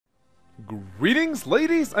Greetings,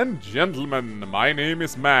 ladies and gentlemen, my name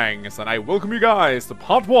is Mangs, and I welcome you guys to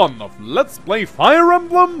part 1 of Let's Play Fire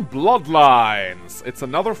Emblem Bloodlines! It's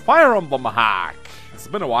another Fire Emblem hack! It's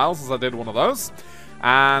been a while since I did one of those,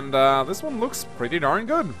 and this one looks pretty darn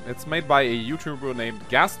good. It's made by a YouTuber named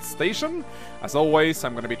Gas Station. As always,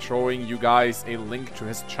 I'm going to be throwing you guys a link to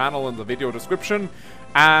his channel in the video description.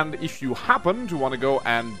 And if you happen to want to go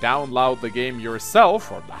and download the game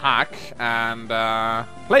yourself, or the hack, and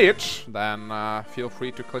play it, then feel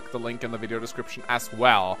free to click the link in the video description as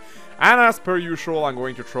well. And as per usual, I'm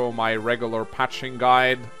going to throw my regular patching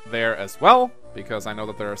guide there as well, because I know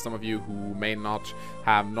that there are some of you who may not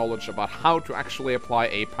have knowledge about how to actually apply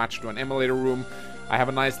a patch to an emulator room. I have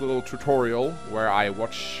a nice little tutorial where I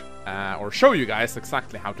watch or show you guys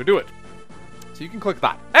exactly how to do it. So you can click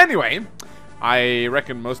that. Anyway, I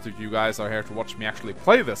reckon most of you guys are here to watch me actually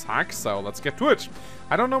play this hack, so let's get to it.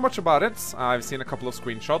 I don't know much about it. I've seen a couple of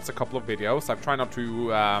screenshots, a couple of videos. I've tried not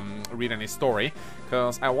to read any story,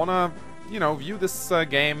 because I want to, you know, view this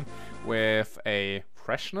game with a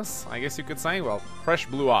freshness, I guess you could say. Well, fresh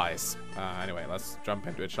blue eyes. Anyway, let's jump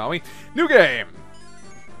into it, shall we? New game!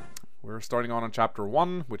 We're starting on chapter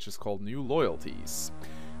 1, which is called New Loyalties.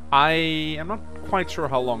 I am not quite sure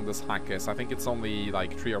how long this hack is. I think it's only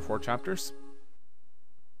like 3 or 4 chapters.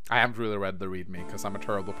 I haven't really read the readme because I'm a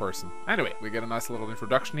terrible person. Anyway, we get a nice little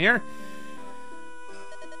introduction here.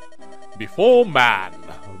 Before man,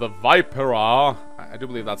 the Vipera, I do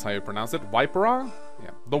believe that's how you pronounce it, Vipera? Yeah,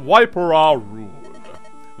 the Vipera ruled.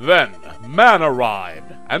 Then man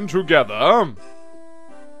arrived, and together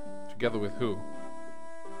with who?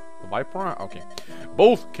 The Vipera? Okay.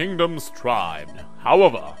 Both kingdoms thrived.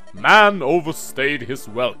 However, man overstayed his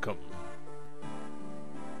welcome.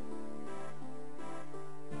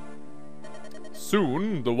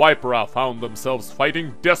 Soon, the Vipera found themselves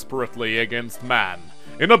fighting desperately against man,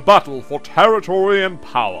 in a battle for territory and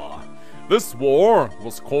power. This war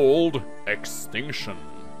was called Extinction.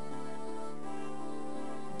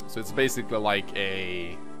 So it's basically like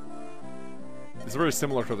a... It's very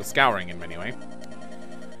similar to the Scouring in many ways.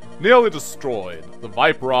 Nearly destroyed, the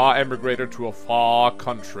Vipera emigrated to a far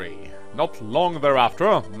country. Not long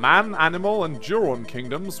thereafter, man, animal, and Duron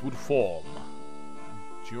kingdoms would form.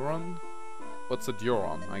 Duron? What's a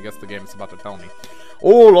Duron? I guess the game is about to tell me.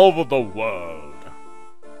 All over the world.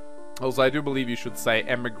 Also, I do believe you should say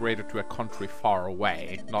emigrated to a country far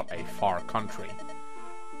away, not a far country.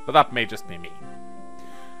 But that may just be me.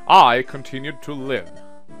 I continued to live,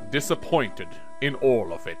 disappointed in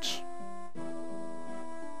all of it.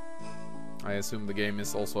 I assume the game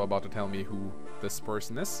is also about to tell me who this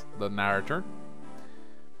person is, the narrator.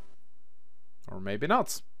 Or maybe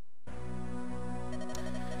not.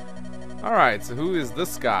 Alright, so who is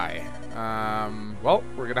this guy? Well,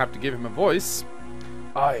 we're gonna have to give him a voice.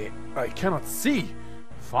 I cannot see.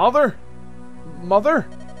 Father? Mother?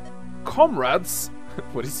 Comrades?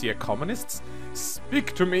 What is he, a communist?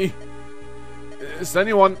 Speak to me. Is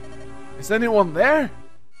anyone there?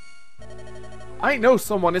 I know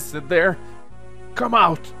someone is there. Come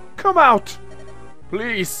out! Come out!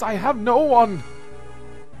 Please, I have no one!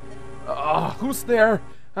 Who's there?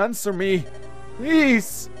 Answer me,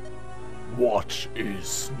 please! What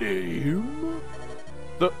is name?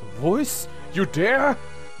 The voice? You dare?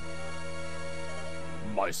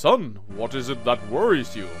 My son, what is it that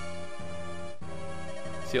worries you?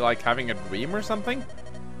 Is he like having a dream or something?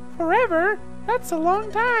 Forever? That's a long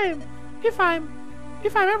time. If I'm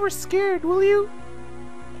ever scared, will you?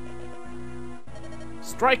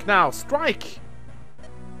 Strike now, strike!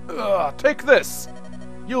 Take this!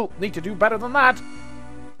 You'll need to do better than that.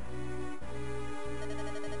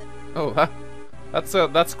 Oh,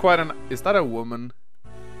 that's quite an... Is that a woman?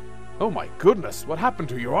 Oh my goodness, what happened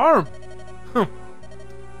to your arm?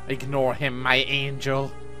 Ignore him, my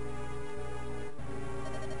angel.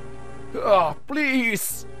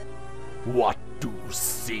 Please! What do you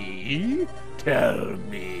see? Tell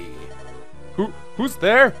me. Who's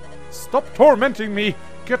there? Stop tormenting me!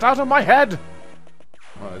 Get out of my head!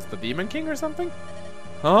 Oh, is the Demon King or something?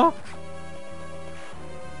 Huh?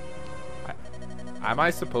 Am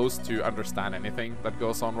I supposed to understand anything that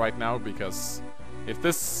goes on right now? Because if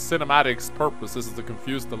this cinematic's purpose is to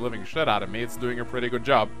confuse the living shit out of me, it's doing a pretty good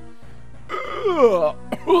job.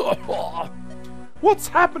 What's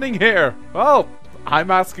happening here? Well,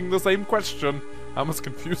 I'm asking the same question. I'm as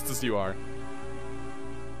confused as you are.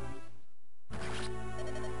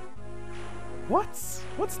 What's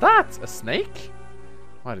that? A snake?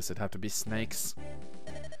 Why does it have to be snakes?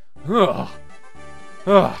 Ugh.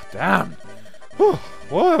 Damn.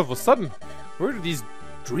 All of a sudden, where do these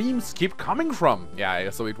dreams keep coming from? Yeah,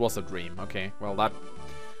 so it was a dream. Okay, well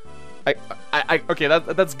Okay,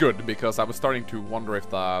 that's good, because I was starting to wonder if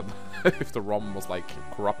the if the ROM was like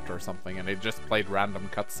corrupt or something, and it just played random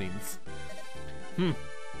cutscenes.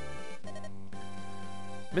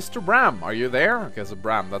 Mr. Bram, are you there? Okay, so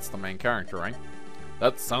Bram, that's the main character, right?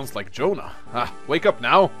 That sounds like Jonah. Ah, wake up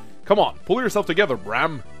now. Come on, pull yourself together,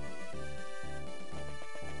 Bram.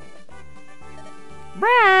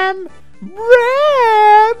 Bram!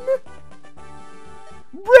 Bram!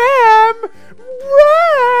 Bram!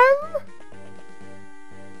 Bram!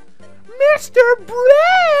 Mr.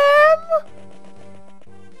 Bram!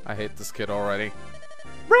 I hate this kid already.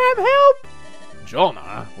 Bram, help!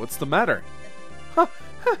 Jonah, what's the matter? Huh,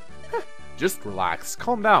 huh, huh. Just relax,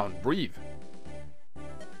 calm down, breathe.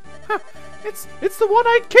 Huh, it's the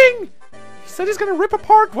One-Eyed King! He said he's gonna rip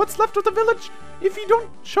apart what's left of the village if you don't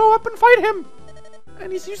show up and fight him.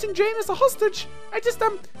 And he's using Jane as a hostage.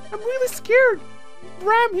 I'm really scared.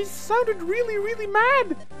 Bram, he sounded really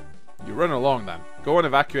mad. You run along then. Go and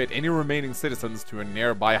evacuate any remaining citizens to a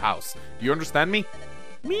nearby house. Do you understand me?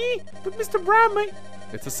 Me? But Mr. Bram,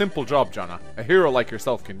 It's a simple job, Jonah. A hero like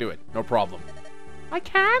yourself can do it. No problem. I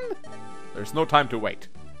can? There's no time to wait.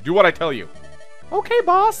 Do what I tell you. Okay,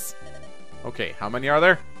 boss. Okay, how many are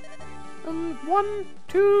there? 1,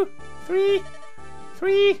 2,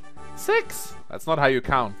 3, 6. That's not how you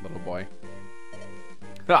count, little boy.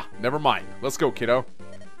 Ah, never mind. Let's go, kiddo.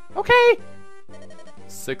 Okay.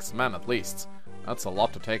 6 men at least. That's a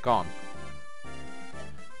lot to take on.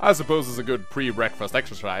 I suppose it's a good pre-breakfast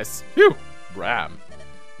exercise. Phew! Bram.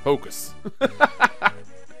 Focus.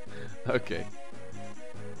 Okay.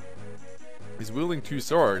 He's wielding 2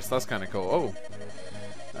 swords. That's kind of cool. Oh.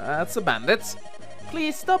 That's a bandit.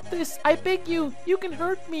 Please stop this. I beg you. You can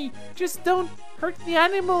hurt me. Just don't hurt the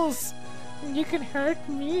animals. You can hurt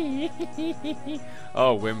me.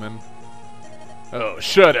 Oh, women. Oh,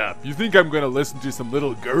 shut up. You think I'm gonna listen to some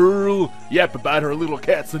little girl yap about her little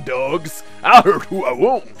cats and dogs? I'll hurt who I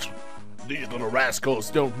want. These little rascals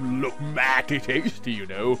don't look mighty tasty, you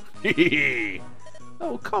know.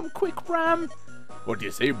 Oh, come quick, Bram. What do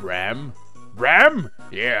you say, Bram? Bram?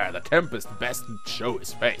 Yeah, the Tempest best show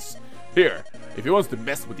his face. Here, if he wants to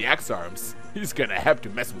mess with the axe arms, he's gonna have to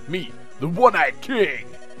mess with me, the One-Eyed King.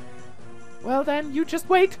 Well then, you just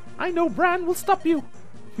wait. I know Bran will stop you.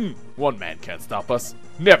 One man can't stop us.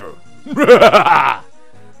 Never.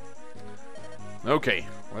 Okay,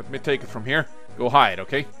 let me take it from here. Go hide,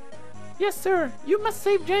 okay? Yes, sir. You must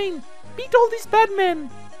save Jane. Beat all these bad men.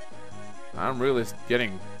 I'm really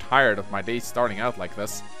getting tired of my days starting out like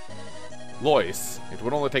this. Lois, it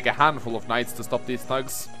would only take a handful of knights to stop these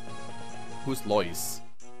thugs. Who's Lois?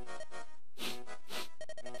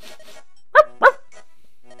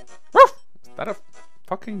 Is that a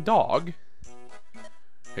fucking dog?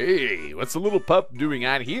 Hey, what's a little pup doing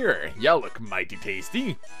out here? Ya look mighty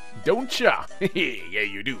tasty, don't ya? Yeah,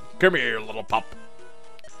 you do. Come here, little pup.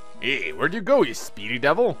 Hey, where'd you go, you speedy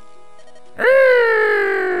devil?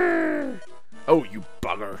 Oh, you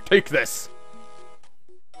bugger. Take this.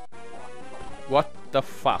 What the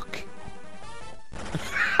fuck?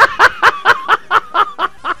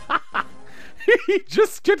 He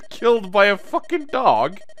just got killed by a fucking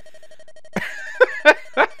dog.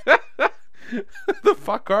 The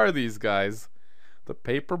fuck are these guys? The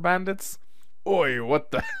paper bandits? Oi,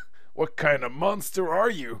 what kind of monster are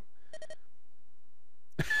you?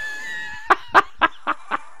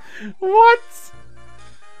 What?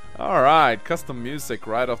 Alright, custom music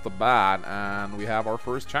right off the bat, and we have our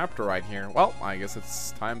first chapter right here. Well, I guess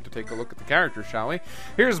it's time to take a look at the characters, shall we?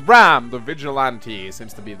 Here's Bram, the vigilante. He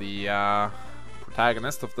seems to be the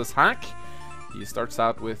protagonist of this hack. He starts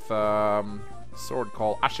out with sword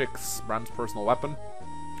called Ashix, Bram's personal weapon.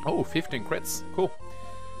 Oh, 15 crits. Cool.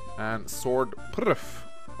 And sword proof.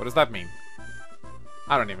 What does that mean?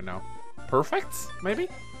 I don't even know. Perfect, maybe?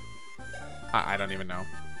 I don't even know.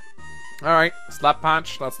 Alright, slap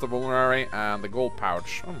patch, that's the vulnerary, and the gold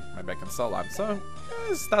pouch. Oh, maybe I can sell that. So,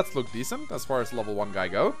 his stats look decent as far as level 1 guy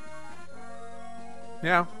go.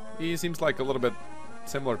 Yeah, he seems like a little bit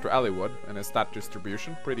similar to Elliewood in his stat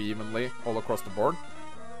distribution, pretty evenly all across the board.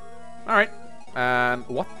 Alright, and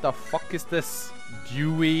what the fuck is this?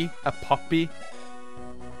 Dewey, a puppy?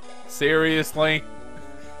 Seriously?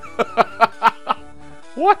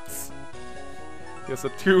 What? He has a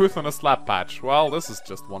tooth and a slap patch. Well, this is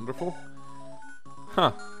just wonderful.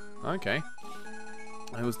 Huh. Okay.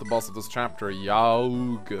 Who's the boss of this chapter?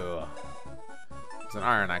 Yauga. It's an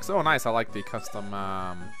iron axe. Oh, nice. I like the custom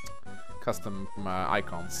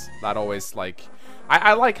icons. That always, like...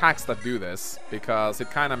 I like hacks that do this, because it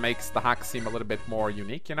kind of makes the hack seem a little bit more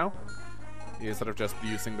unique, you know? instead of just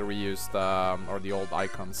using the reused or the old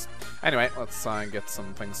icons. Anyway, let's get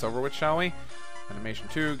some things over with, shall we? Animation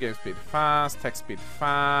 2, game speed fast, text speed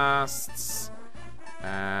fast,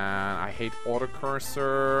 and I hate auto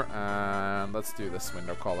cursor, and let's do this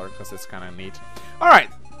window color because it's kind of neat. Alright,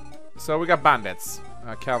 so we got bandits,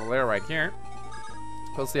 Cavalier right here.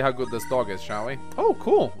 Let's see how good this dog is, shall we? Oh,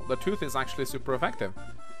 cool, the tooth is actually super effective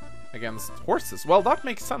against horses. Well, that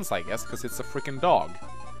makes sense, I guess, because it's a freaking dog.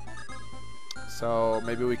 So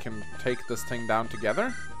maybe we can take this thing down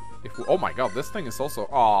together. If we, oh my god, this thing is also...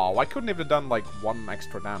 Oh, I couldn't even done like 1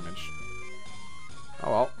 extra damage.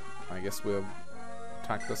 Oh well, I guess we'll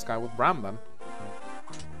attack this guy with Bram then.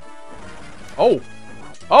 Oh!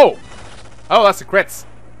 Oh! Oh, that's a crits!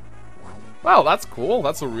 Well, that's cool.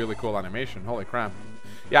 That's a really cool animation. Holy crap.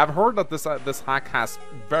 Yeah, I've heard that this hack has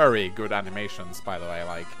very good animations, by the way.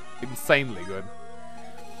 Like, insanely good.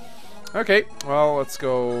 Okay, well, let's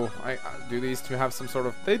go. Do these two have some sort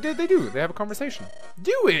of... They do. They have a conversation.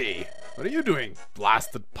 Dewey! What are you doing?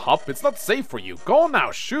 Blasted pup, it's not safe for you. Go on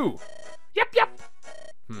now, shoo! Yep.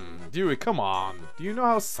 Dewey, come on. Do you know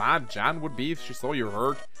how sad Jan would be if she saw you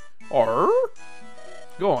hurt? Or?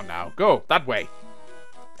 Go on now, go, that way.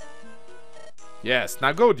 Yes,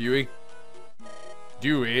 now go, Dewey.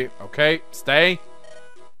 Dewey, okay, stay.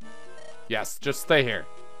 Yes, just stay here.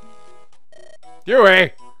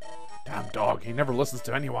 Dewey! Damn dog, he never listens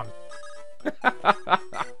to anyone.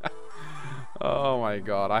 Oh my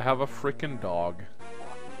god, I have a freaking dog.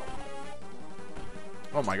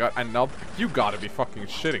 Oh my god, and now you gotta be fucking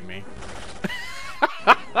shitting me.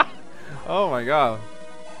 Oh my god.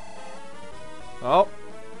 Oh,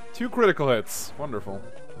 2 critical hits. Wonderful.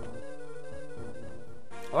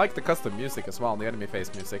 I like the custom music as well, the enemy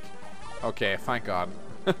face music. Okay, thank god.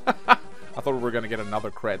 I thought we were gonna get another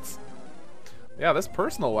crit. Yeah, this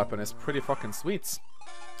personal weapon is pretty fucking sweet.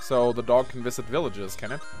 So the dog can visit villages,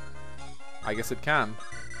 can it? I guess it can.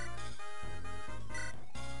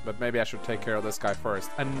 But maybe I should take care of this guy first.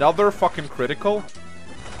 Another fucking critical?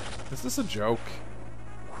 Is this a joke?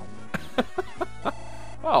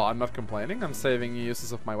 Well, I'm not complaining. I'm saving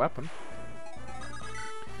uses of my weapon.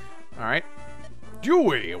 Alright.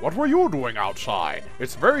 Dewey, what were you doing outside?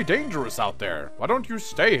 It's very dangerous out there. Why don't you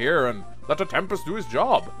stay here and let the Tempest do his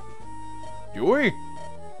job? Dewey?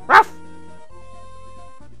 Ruff!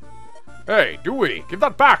 Hey, Dewey, give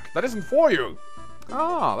that back! That isn't for you!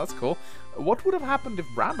 Ah, that's cool. What would have happened if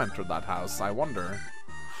Bram entered that house, I wonder?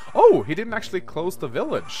 Oh, he didn't actually close the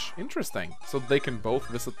village. Interesting. So they can both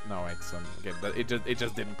visit... No, it's... okay, it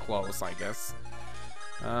just didn't close, I guess.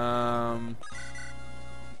 Alright,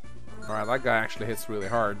 that guy actually hits really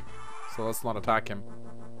hard. So let's not attack him.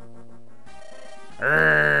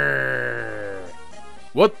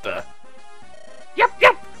 What the...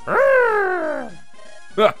 Yep!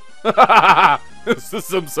 Is this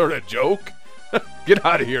some sort of joke? Get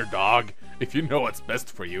out of here, dog. If you know what's best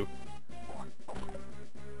for you.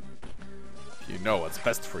 If you know what's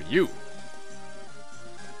best for you.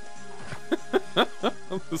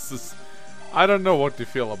 This is... I don't know what to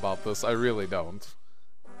feel about this. I really don't.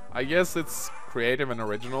 I guess it's creative and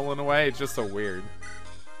original in a way. It's just so weird.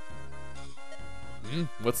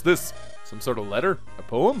 What's this? Some sort of letter? A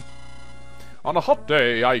poem? On a hot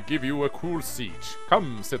day, I give you a cool seat.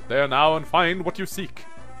 Come, sit there now and find what you seek.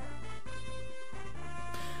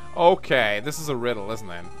 Okay, this is a riddle, isn't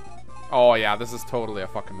it? Oh yeah, this is totally a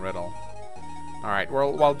fucking riddle. Alright,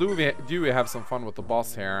 well, while Dewey have some fun with the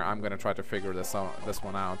boss here, I'm gonna try to figure this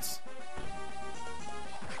one out.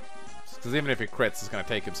 Because even if he crits, it's gonna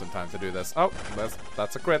take him some time to do this. Oh,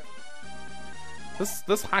 that's a crit.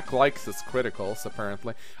 This hack likes its criticals,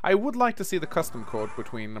 apparently. I would like to see the custom code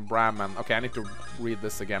between Bram and... Okay, I need to read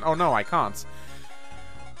this again. Oh no, I can't.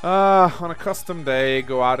 On a custom day,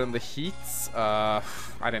 go out in the heats. I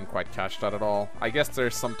didn't quite catch that at all. I guess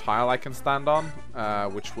there's some tile I can stand on,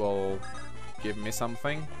 which will give me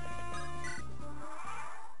something.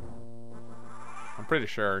 I'm pretty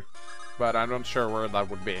sure, but I'm not sure where that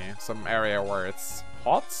would be. Some area where it's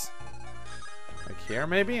hot? Like here,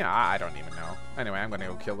 maybe? I don't even know. Anyway, I'm gonna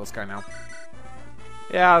go kill this guy now.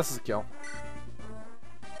 Yeah, this is a kill.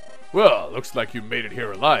 Well, looks like you made it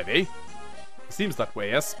here alive, eh? Seems that way,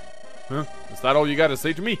 yes? Huh? Is that all you gotta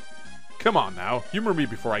say to me? Come on now, humor me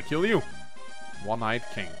before I kill you. One-eyed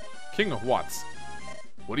king. King of what?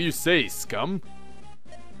 What do you say, scum?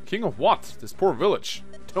 King of what? This poor village.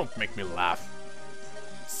 Don't make me laugh.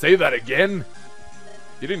 Say that again?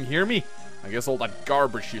 You didn't hear me? I guess all that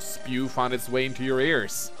garbage you spew found its way into your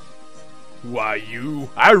ears. Why, you?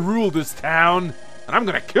 I rule this town, and I'm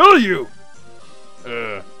gonna kill you!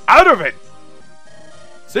 Out of it!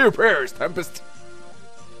 Say your prayers, Tempest.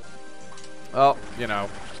 Well, you know,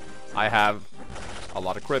 I have a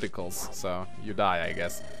lot of criticals, so you die, I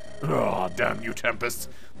guess. Oh, damn you, Tempest.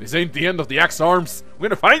 This ain't the end of the axe arms. We're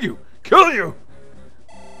gonna find you, kill you.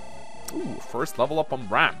 Ooh, first level up on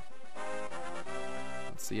Bram.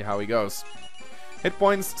 Let's see how he goes. Hit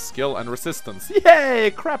points, skill, and resistance.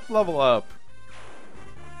 Yay! Crap level up.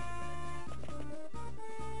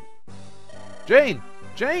 Jane!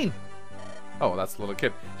 Jane! Oh, that's the little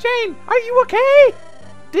kid. Jane, are you okay?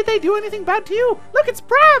 Did they do anything bad to you? Look, it's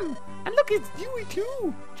Bram! And look, it's Dewey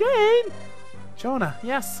too! Jane! Jonah,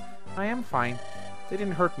 yes, I am fine. They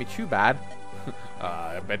didn't hurt me too bad.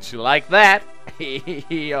 I bet you like that.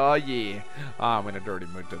 Oh, yeah. Oh, I'm in a dirty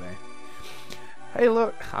mood today. Hey,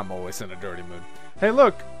 look. I'm always in a dirty mood. Hey,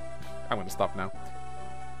 look. I'm gonna stop now.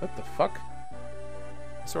 What the fuck?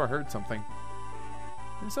 I swear I heard something.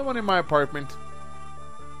 There's someone in my apartment.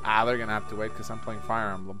 Ah, they're gonna have to wait because I'm playing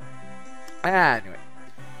Fire Emblem. Anyway.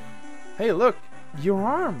 Hey, look. Your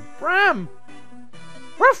arm, Bram!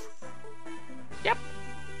 Woof! Yep.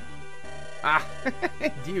 Ah,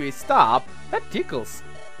 Dewey, stop. That tickles.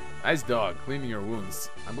 Nice dog, cleaning your wounds.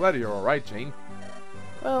 I'm glad you're alright, Jane.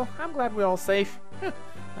 Well, I'm glad we're all safe.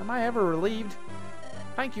 Am I ever relieved?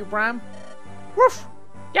 Thank you, Bram. Woof!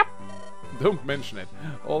 Yep. Don't mention it.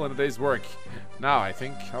 All in a day's work. Now I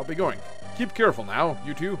think I'll be going. Keep careful now,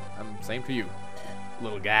 you two, and same to you,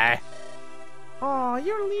 little guy. Aw,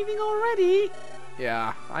 you're leaving already?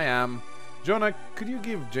 Yeah, I am. Jonah, could you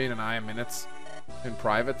give Jane and I a minute? In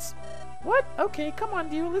privates? What? Okay, come on,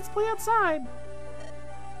 dude. Let's play outside.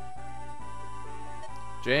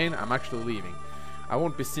 Jane, I'm actually leaving. I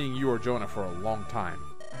won't be seeing you or Jonah for a long time.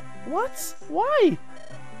 What? Why?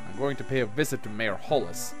 I'm going to pay a visit to Mayor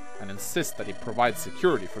Hollis and insist that he provides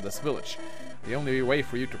security for this village. The only way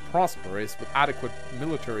for you to prosper is with adequate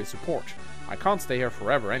military support. I can't stay here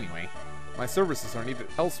forever anyway. My services are needed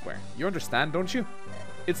elsewhere. You understand, don't you?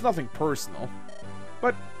 It's nothing personal.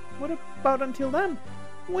 But what about until then?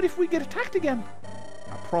 What if we get attacked again?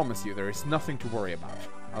 I promise you there is nothing to worry about.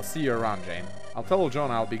 I'll see you around, Jane. I'll tell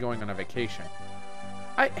Jonah I'll be going on a vacation.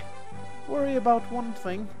 I worry about one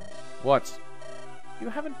thing. What? You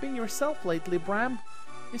haven't been yourself lately, Bram.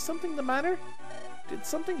 Is something the matter? Did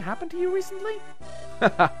something happen to you recently?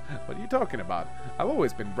 What are you talking about? I've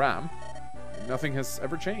always been Bram. Nothing has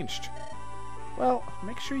ever changed. Well,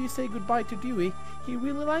 make sure you say goodbye to Dewey. He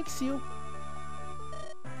really likes you.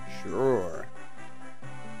 Sure.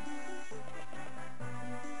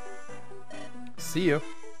 See you.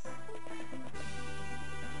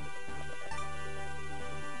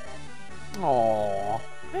 Aww.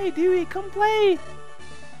 Hey, Dewey, come play.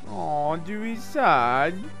 Aw, Dewey's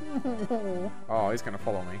sad. Oh, he's gonna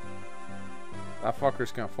follow me. That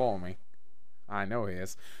fucker's gonna follow me. I know he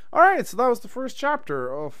is. Alright, so that was the first chapter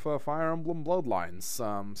of Fire Emblem Bloodlines.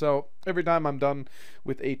 So, every time I'm done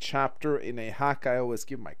with a chapter in a hack, I always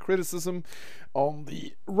give my criticism on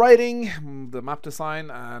the writing, the map design,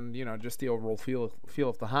 and, you know, just the overall feel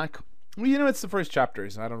of the hack. Well, you know, it's the first chapter,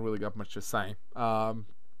 so I don't really got much to say.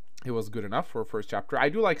 It was good enough for a first chapter. I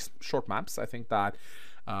do like short maps. I think that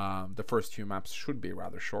the first few maps should be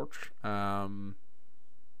rather short.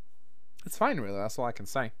 It's fine, really. That's all I can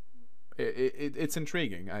say. It's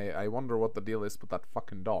intriguing. I wonder what the deal is with that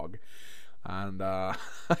fucking dog. And I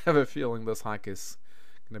have a feeling this hack is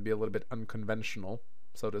going to be a little bit unconventional,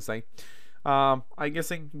 so to say. I'm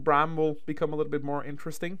guessing Bram will become a little bit more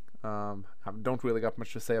interesting. Don't really got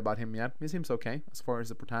much to say about him yet. He seems okay as far as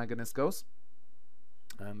the protagonist goes.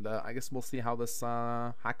 And I guess we'll see how this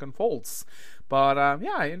hack unfolds. But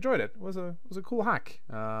yeah, I enjoyed it. It was a cool hack.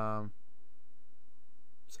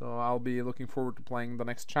 So I'll be looking forward to playing the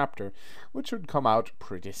next chapter, which should come out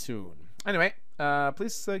pretty soon. Anyway,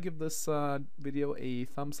 please give this video a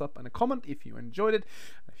thumbs up and a comment if you enjoyed it.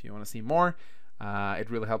 If you want to see more, it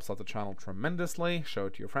really helps out the channel tremendously. Show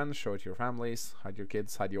it to your friends, show it to your families, hide your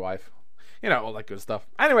kids, hide your wife. You know, all that good stuff.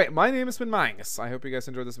 Anyway, my name has been Mangs. I hope you guys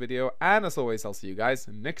enjoyed this video, and as always, I'll see you guys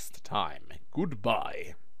next time.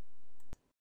 Goodbye.